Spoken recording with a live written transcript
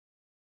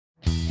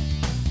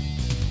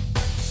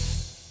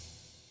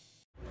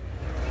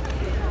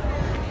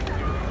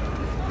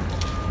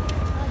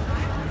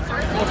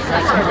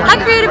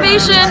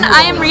Creativation.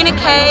 I am Rina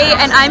K,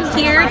 and I'm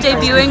here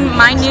debuting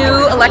my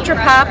new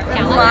Electro-Pop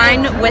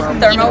line with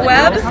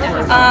Thermoweb.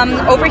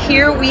 Over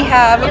here we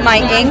have my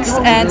inks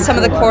and some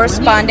of the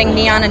corresponding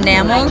neon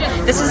enamel.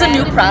 This is a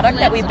new product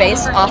that we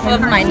base off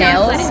of my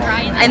nails.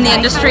 In the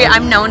industry,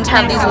 I'm known to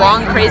have these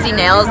long, crazy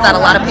nails that a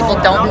lot of people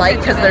don't like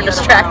because they're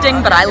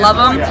distracting, but I love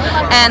them.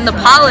 And the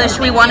polish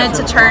we wanted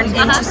to turn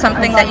into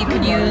something that you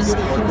could use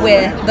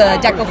with the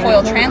Deco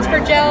foil transfer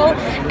gel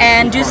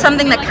and do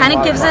something that kind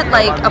of gives it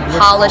like a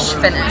polish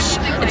finish.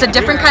 It's a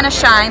different kind of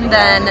shine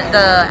than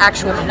the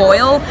actual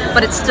foil,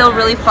 but it's still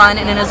really fun,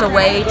 and it is a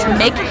way to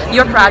make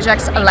your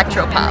projects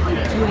electro-pop.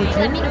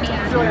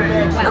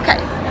 Okay.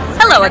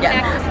 Hello again.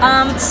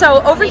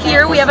 So over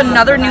here we have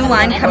another new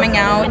line coming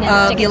out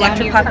of the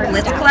Electro-Pop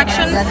Blitz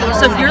collection.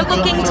 So if you're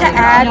looking to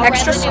add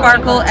extra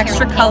sparkle,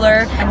 extra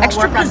color,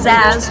 extra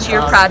pizzazz to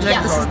your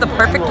project, this is the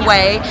perfect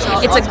way.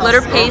 It's a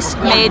glitter paste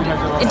made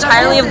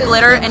entirely of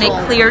glitter and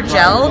a clear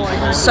gel.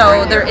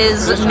 So there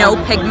is no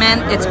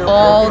pigment, it's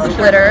all the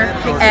glitter,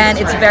 and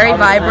it's very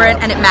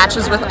vibrant, and it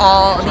matches with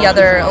all the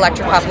other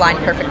Electro-Pop line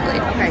perfectly.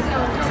 Okay.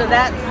 So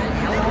that.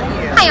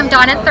 Hi, I'm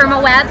Dawn at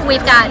Thermoweb.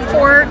 We've got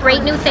 4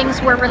 great new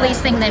things we're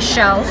releasing this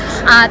show.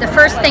 The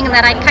first thing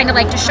that I'd kind of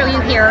like to show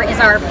you here is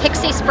our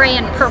Pixie spray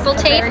and purple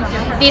tape.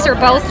 These are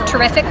both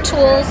terrific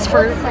tools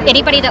for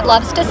anybody that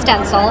loves to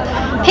stencil.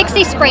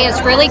 Pixie spray is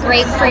really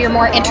great for your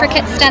more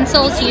intricate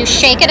stencils. You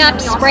shake it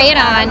up, spray it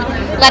on,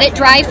 let it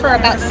dry for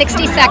about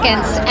 60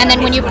 seconds, and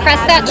then when you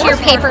press that to your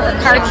paper or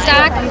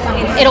cardstock,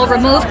 it'll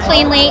remove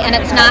cleanly and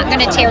it's not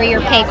going to tear your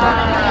paper.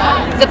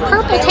 The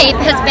purple tape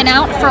has been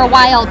out for a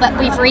while, but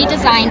we've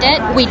redesigned it.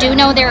 We do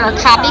know there are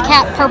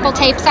copycat purple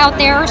tapes out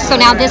there, so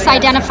now this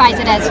identifies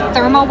it as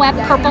Thermoweb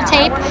purple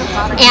tape,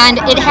 and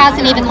it has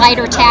an even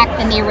lighter tack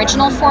than the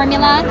original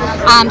formula,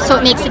 so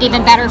it makes it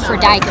even better for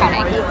die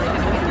cutting.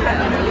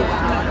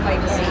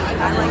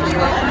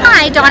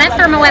 Hi, Dawn at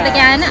Thermoweb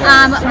again.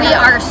 We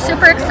are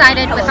super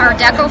excited with our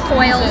Deco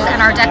foils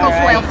and our Deco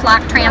foil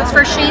flock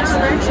transfer sheets.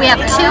 We have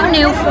 2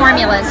 new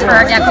formulas for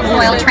our Deco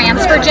foil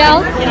transfer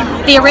gel.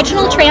 The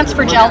original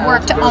transfer gel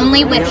worked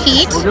only with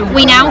heat.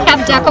 We now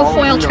have Deco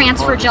foil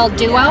transfer gel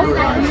duo.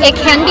 It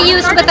can be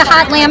used with a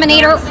hot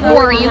laminator,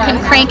 or you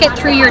can crank it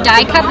through your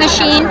die cut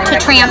machine to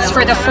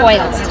transfer the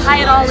foils.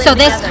 So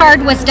this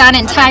card was done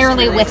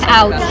entirely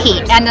without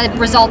heat, and the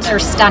results are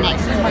stunning.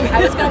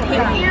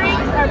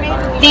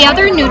 The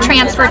other new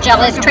transfer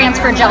gel is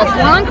transfer gel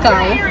Blanco,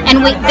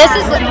 and this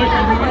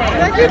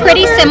is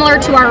pretty similar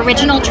to our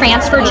original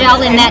transfer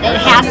gel in that it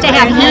has to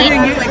have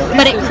heat,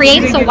 but it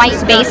creates a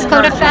white base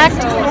coat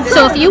effect.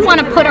 So if you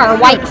want to put our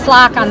white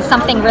flock on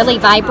something really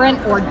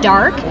vibrant or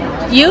dark,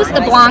 use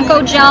the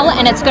Blanco gel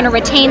and it's going to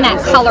retain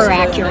that color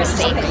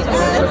accuracy.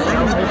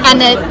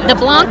 And the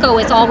Blanco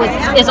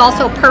is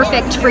also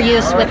perfect for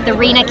use with the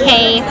Rina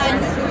K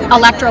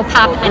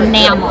Electro-Pop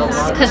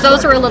enamels, because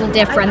those are a little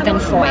different than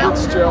foil.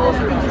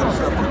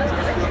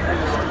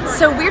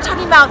 So we're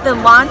talking about the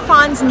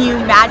Fawn's new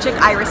Magic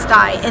Iris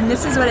die, and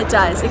this is what it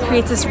does. It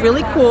creates this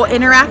really cool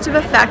interactive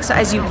effect, so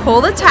as you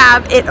pull the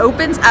tab, it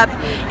opens up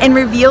and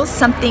reveals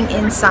something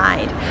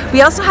inside.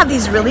 We also have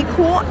these really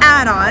cool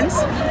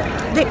add-ons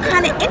that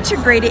kind of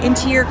integrate it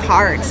into your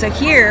card. So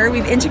here,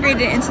 we've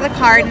integrated it into the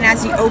card, and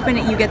as you open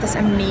it, you get this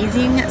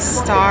amazing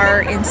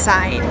star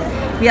inside.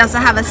 We also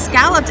have a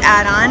scalloped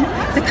add-on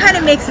that kind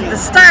of makes it the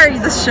star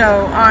of the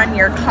show on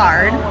your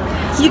card.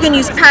 You can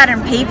use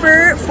pattern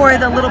paper for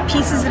the little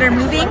pieces that are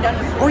moving,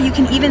 or you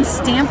can even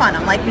stamp on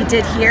them like we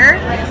did here,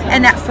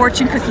 and that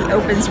fortune cookie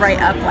opens right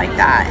up like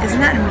that.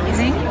 Isn't that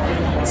amazing?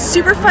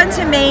 Super fun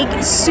to make,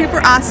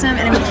 super awesome,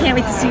 and we can't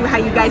wait to see how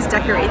you guys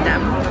decorate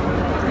them.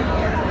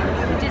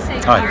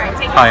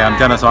 Hi, I'm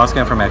Dennis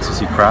Oskin from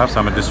Ectasy Crafts.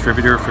 I'm a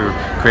distributor for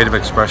creative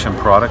expression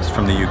products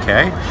from the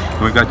UK.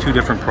 And we've got 2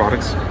 different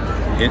products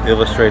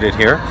illustrated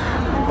here.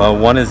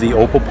 One is the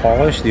Opal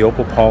polish. The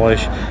Opal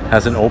polish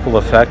has an opal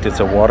effect. It's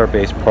a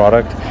water-based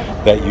product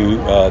that you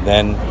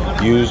then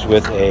use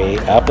with a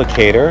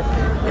applicator.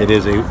 It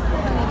is a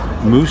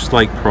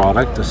mousse-like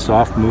product, a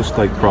soft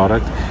mousse-like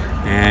product,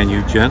 and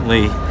you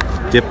gently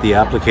dip the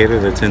applicator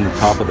that's in the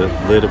top of the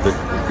lid of the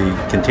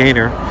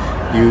container.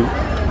 You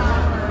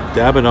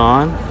dab it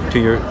on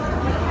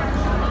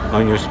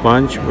your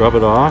sponge, rub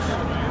it off,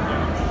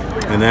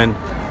 and then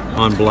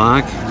on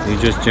black you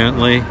just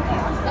gently,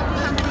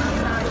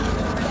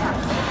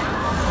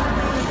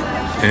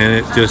 and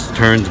it just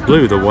turns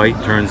blue. The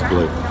white turns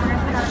blue.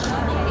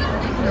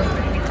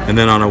 And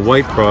then on a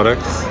white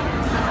product,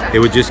 it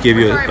would just give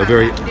you a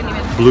very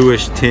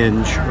bluish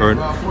tinge, or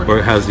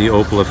it has the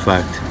opal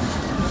effect.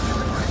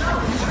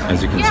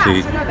 As you can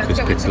see,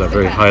 just picks it up,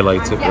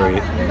 highlights it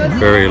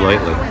very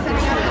lightly.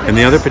 And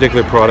the other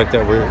particular product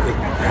that we're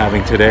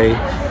having today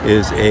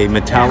is a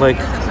metallic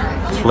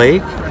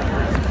flake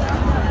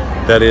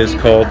that is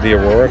called the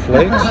Aurora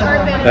Flakes.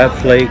 That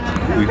flake,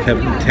 we have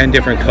 10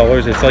 different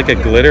colors. It's like a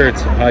glitter,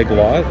 it's high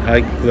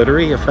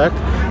glittery effect.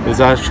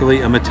 It's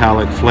actually a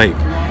metallic flake.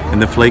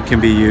 And the flake can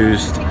be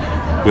used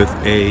with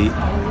a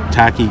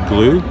tacky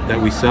glue that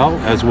we sell,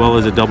 as well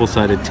as a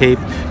double-sided tape.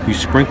 You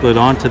sprinkle it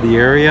onto the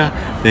area,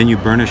 then you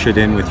burnish it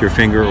in with your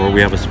finger, or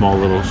we have a small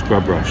little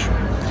scrub brush,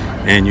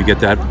 and you get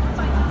that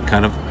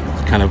kind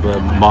of a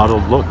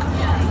mottled look.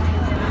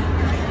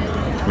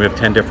 We have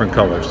 10 different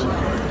colors.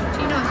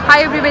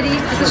 Hi everybody,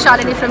 this is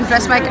Shalini from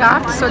Dress My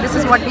Craft. So this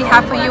is what we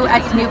have for you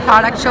at New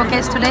Product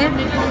Showcase today.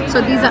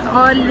 So these are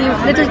all new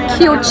little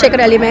cute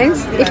shaker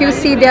elements. If you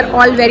see, they're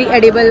all very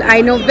edible. I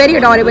know, very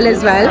adorable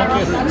as well.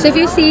 So if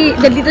you see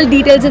the little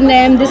details in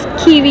them, this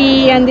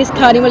kiwi and these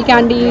caramel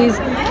candies,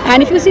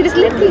 and if you see this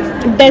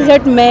little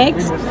dessert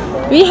mix,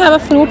 we have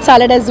a fruit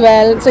salad as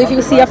well. So if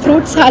you see a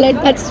fruit salad,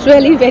 that's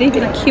really very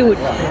cute.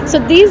 So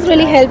these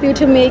really help you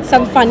to make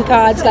some fun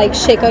cards like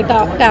shaker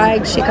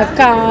tags, shaker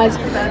cards,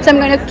 some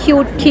kind of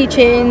cute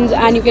keychains,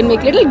 and you can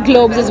make little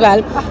globes as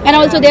well. And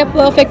also they're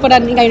perfect for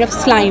any kind of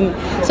slime.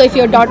 So if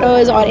your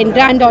daughters or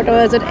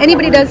granddaughters or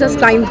anybody does a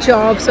slime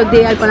job, so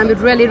they are gonna be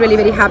really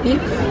very happy.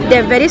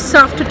 They're very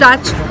soft to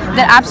touch.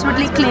 They're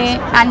absolutely clay,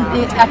 and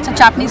that's a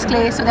Japanese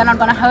clay, so they're not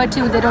gonna hurt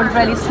you. They don't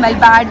really smell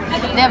bad.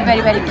 They're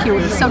very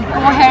cute. So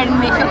go ahead and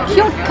make your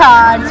cute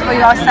cards for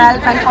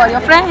yourself and for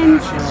your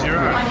friends.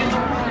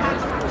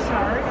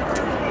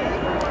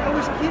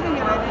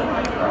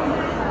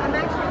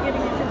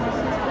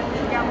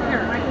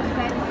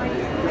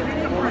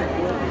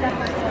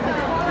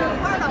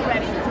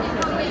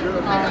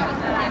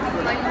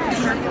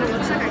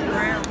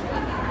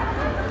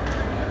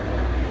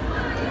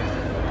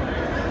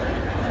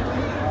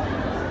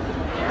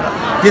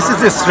 This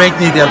is a straight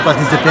needle, but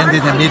it's a bend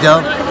in the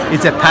middle.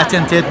 It's a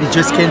patented, we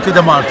just came to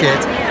the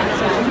market.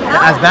 The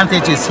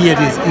advantages here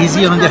is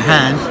easy on the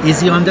hand,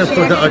 easy on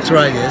for the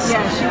arthritis.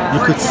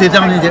 You could sit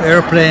down in the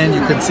airplane,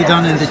 you could sit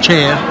down in the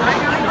chair,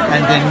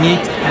 and then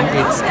knit, and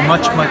it's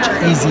much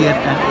easier,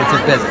 and it's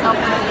a better.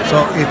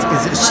 So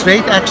it's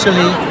straight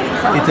actually,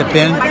 it's a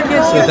bend,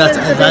 so that's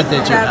an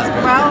advantage you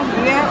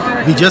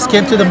have. We just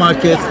came to the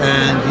market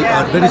and we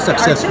are very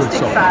successful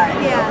so far.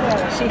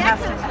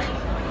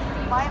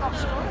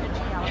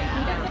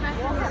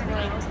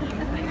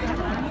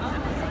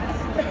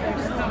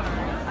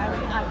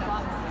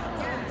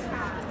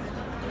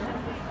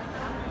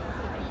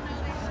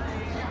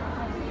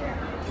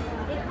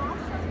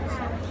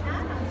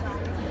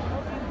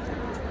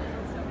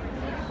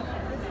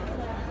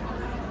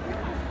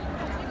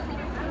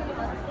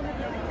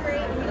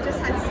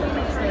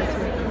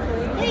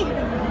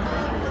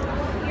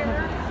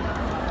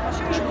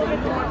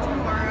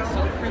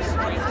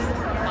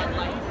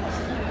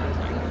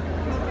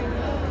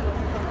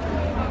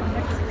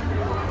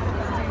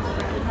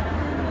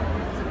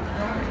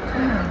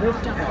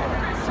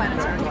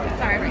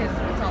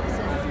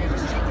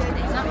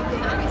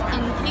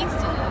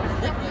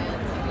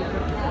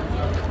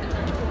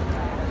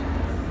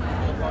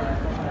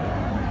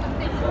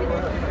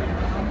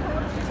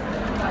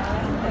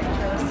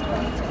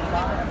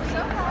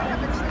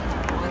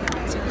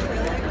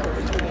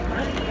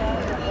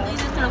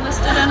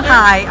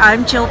 Hi,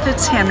 I'm Jill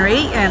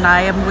Fitzhenry, and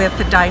I am with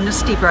the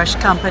Dynasty Brush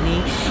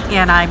Company,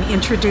 and I'm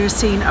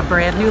introducing a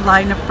brand new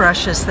line of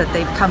brushes that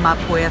they've come up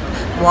with,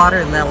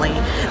 Water Lily.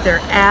 They're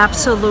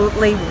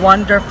absolutely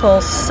wonderful,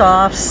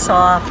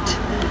 soft,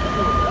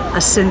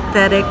 a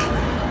synthetic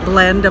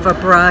blend of a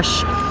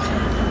brush.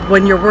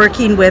 When you're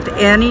working with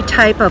any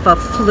type of a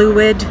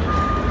fluid,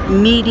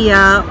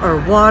 media, or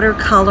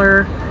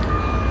watercolor,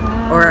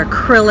 or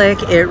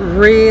acrylic, it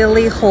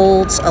really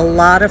holds a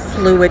lot of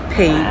fluid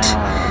paint.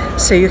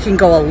 So you can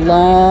go a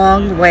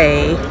long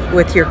way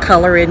with your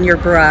color in your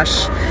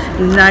brush.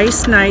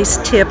 Nice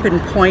tip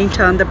and point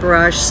on the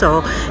brush,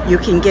 so you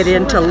can get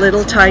into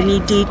little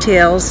tiny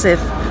details if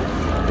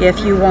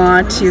you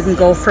want. You can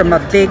go from a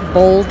big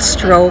bold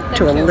stroke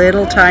to a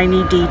little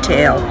tiny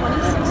detail,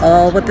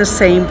 all with the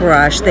same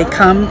brush. They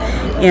come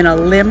in a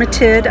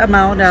limited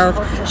amount of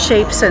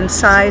shapes and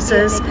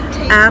sizes.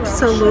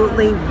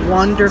 Absolutely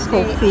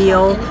wonderful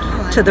feel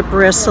to the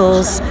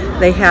bristles.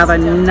 They have a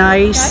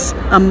nice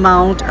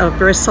amount of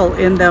bristle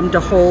in them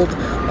to hold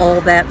all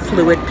that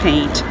fluid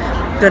paint.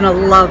 Gonna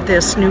love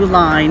this new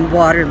line,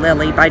 Water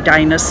Lily by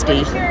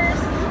Dynasty. I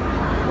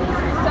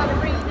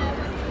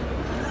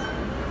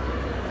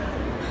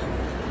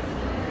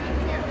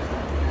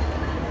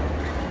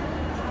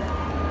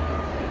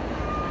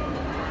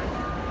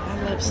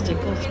love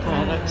Stickles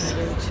products. I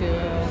do too.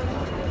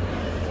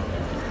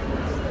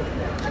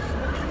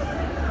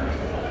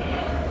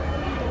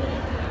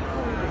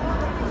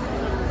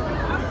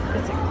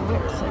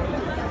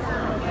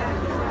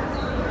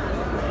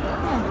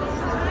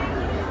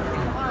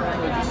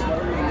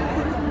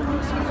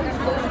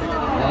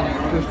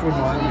 Just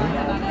remind me,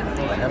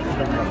 I have to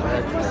put my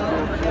badge.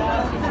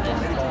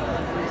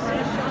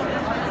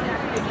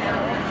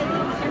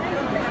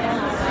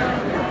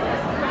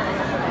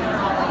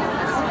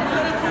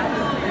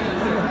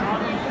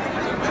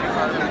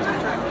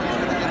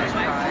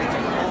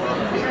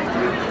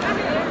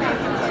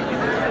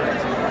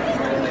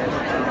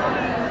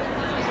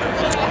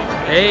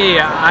 Hey,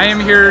 I am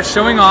here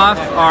showing off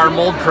our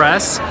mold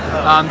press.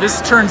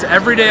 This turns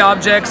everyday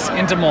objects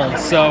into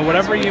molds. So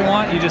whatever you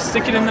want, you just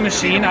stick it in the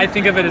machine. I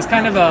think of it as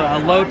kind of a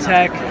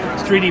low-tech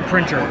 3D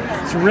printer.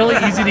 It's really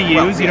easy to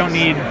use. You don't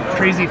need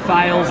crazy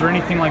files or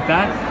anything like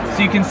that.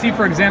 So you can see,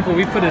 for example,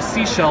 we put a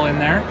seashell in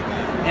there,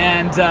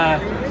 and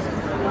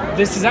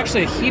this is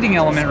actually a heating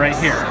element right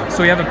here.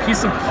 So we have a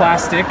piece of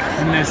plastic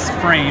in this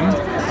frame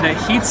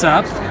that heats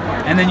up,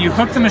 and then you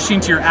hook the machine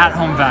to your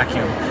at-home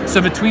vacuum. So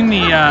between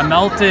the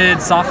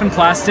melted, softened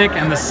plastic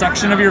and the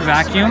suction of your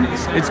vacuum,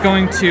 it's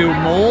going to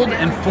mold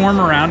and form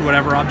around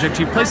whatever object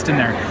you've placed in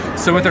there.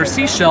 So with our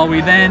seashell,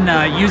 we then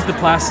use the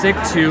plastic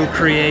to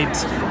create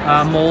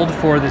a mold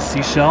for this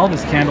seashell,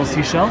 this candle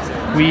seashell.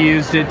 We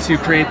used it to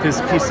create this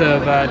piece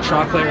of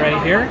chocolate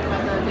right here.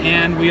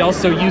 And we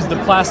also use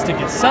the plastic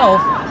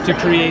itself to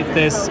create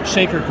this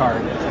shaker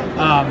card.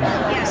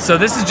 So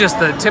this is just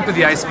the tip of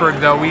the iceberg,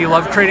 though. We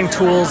love creating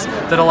tools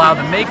that allow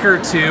the maker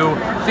to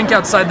think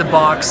outside the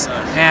box,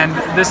 and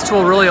this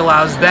tool really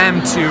allows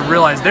them to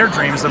realize their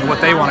dreams of what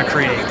they want to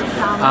create.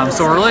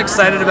 So we're really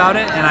excited about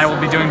it, and I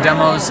will be doing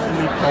demos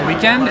all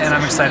weekend, and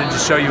I'm excited to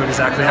show you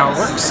exactly how it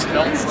works.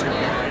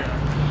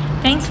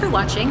 Thanks for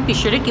watching. Be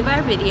sure to give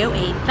our video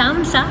a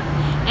thumbs up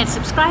and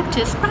subscribe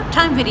to Sprout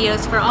Time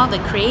videos for all the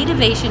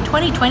Creativation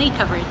 2020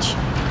 coverage.